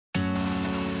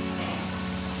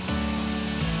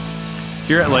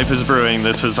Here at Life is Brewing,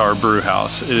 this is our brew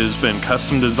house. It has been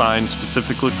custom designed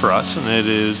specifically for us, and it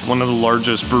is one of the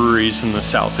largest breweries in the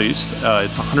Southeast.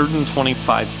 It's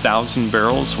 125,000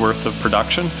 barrels worth of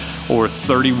production, or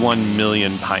 31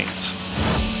 million pints.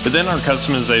 Within our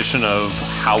customization of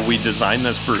how we design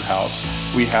this brew house,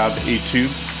 we have a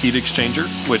tube heat exchanger,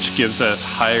 which gives us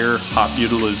higher hop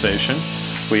utilization.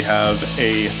 We have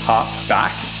a hop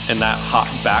back, and that hop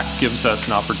back gives us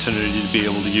an opportunity to be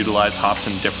able to utilize hops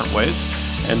in different ways.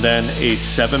 And then a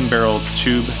 7-barrel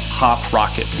tube hop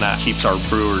rocket, and that keeps our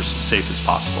brewers as safe as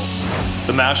possible.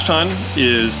 The mash tun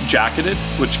is jacketed,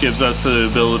 which gives us the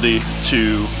ability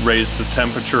to raise the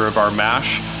temperature of our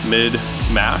mash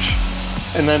mid-mash.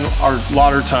 And then our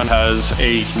lauter tun has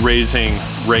a raising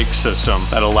rake system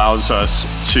that allows us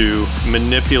to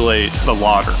manipulate the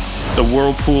lauter. The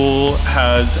Whirlpool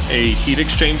has a heat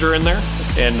exchanger in there,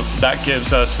 and that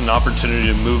gives us an opportunity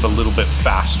to move a little bit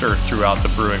faster throughout the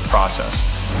brewing process.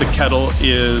 The kettle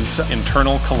is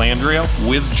internal calandria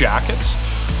with jackets.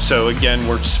 So again,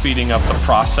 we're speeding up the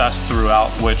process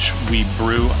throughout which we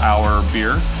brew our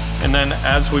beer. And then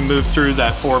as we move through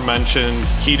that aforementioned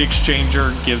heat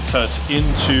exchanger gives us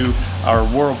into our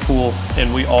Whirlpool,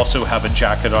 and we also have a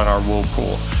jacket on our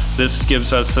Whirlpool. This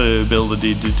gives us the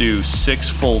ability to do 6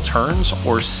 full turns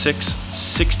or 6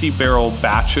 60-barrel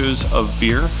batches of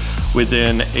beer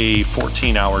within a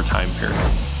 14-hour time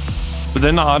period.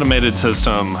 Within the automated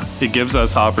system, it gives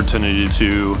us the opportunity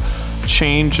to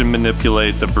change and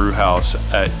manipulate the brew house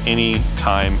at any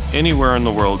time, anywhere in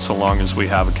the world, so long as we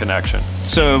have a connection.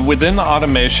 So within the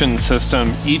automation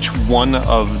system, each one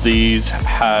of these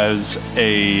has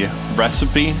a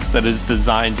recipe that is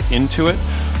designed into it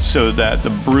so that the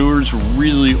brewers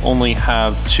really only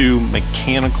have 2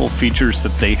 mechanical features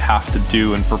that they have to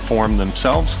do and perform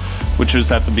themselves, which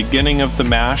is at the beginning of the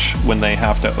mash when they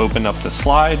have to open up the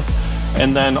slide,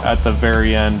 and then at the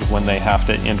very end when they have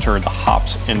to enter the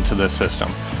hops into the system.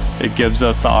 It gives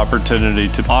us the opportunity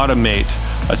to automate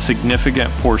a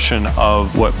significant portion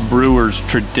of what brewers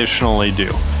traditionally do,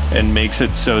 and makes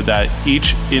it so that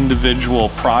each individual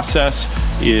process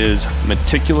is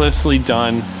meticulously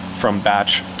done from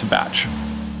batch to batch.